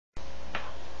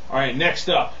All right, next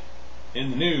up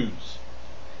in the news.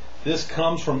 This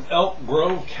comes from Elk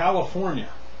Grove, California,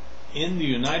 in the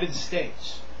United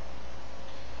States.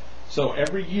 So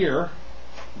every year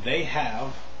they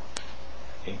have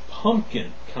a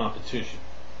pumpkin competition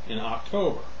in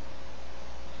October.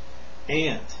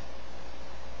 And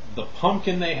the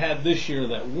pumpkin they had this year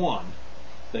that won,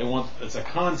 it's a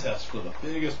contest for the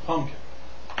biggest pumpkin.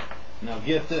 Now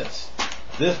get this.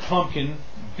 This pumpkin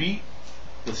beat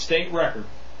the state record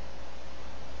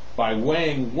by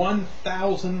weighing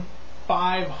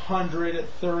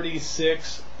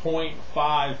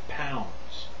 1,536.5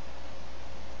 pounds.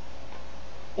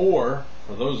 Or,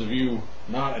 for those of you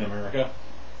not in America,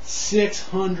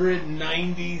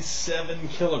 697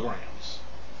 kilograms.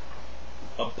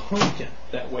 A pumpkin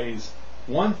that weighs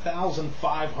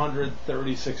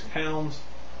 1,536 pounds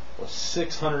or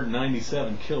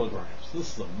 697 kilograms.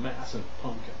 This is a massive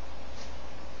pumpkin.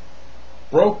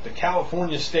 Broke the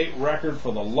California state record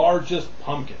for the largest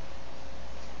pumpkin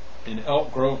in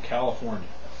Elk Grove, California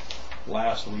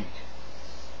last week.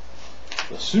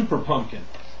 The Super Pumpkin,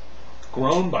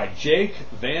 grown by Jake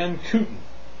Van Kooten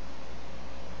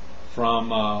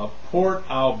from Port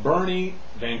Alberni,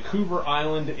 Vancouver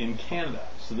Island in Canada.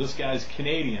 So this guy's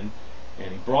Canadian, and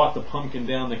he brought the pumpkin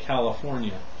down to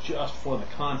California just for the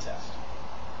contest.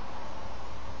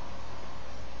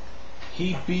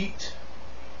 He beat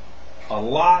a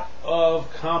lot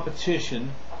of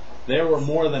competition. There were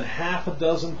more than half a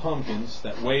dozen pumpkins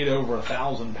that weighed over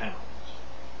 1,000 pounds,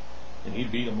 and he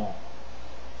beat them all.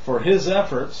 For his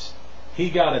efforts, he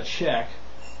got a check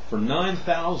for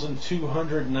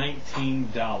 $9,219.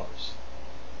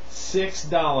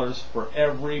 $6 for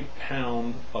every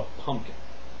pound of pumpkin.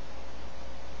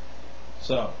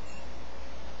 So,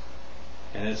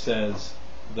 and it says,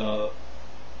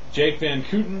 Jake Van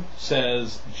Kooten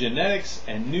says genetics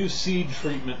and new seed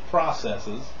treatment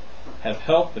processes have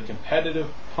helped the competitive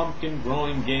pumpkin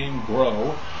growing game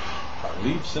grow by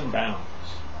leaps and bounds.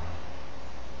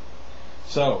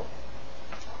 So,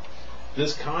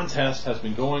 this contest has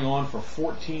been going on for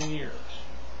 14 years.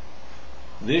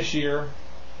 This year,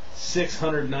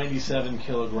 697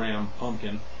 kilogram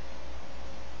pumpkin,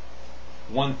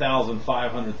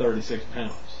 1,536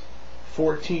 pounds.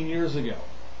 14 years ago,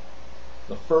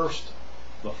 the first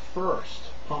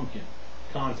pumpkin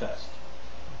contest,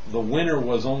 the winner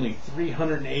was only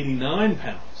 389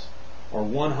 pounds, or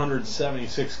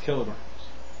 176 kilograms.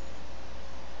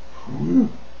 Whew.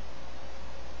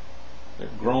 They're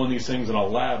growing these things in a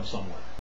lab somewhere.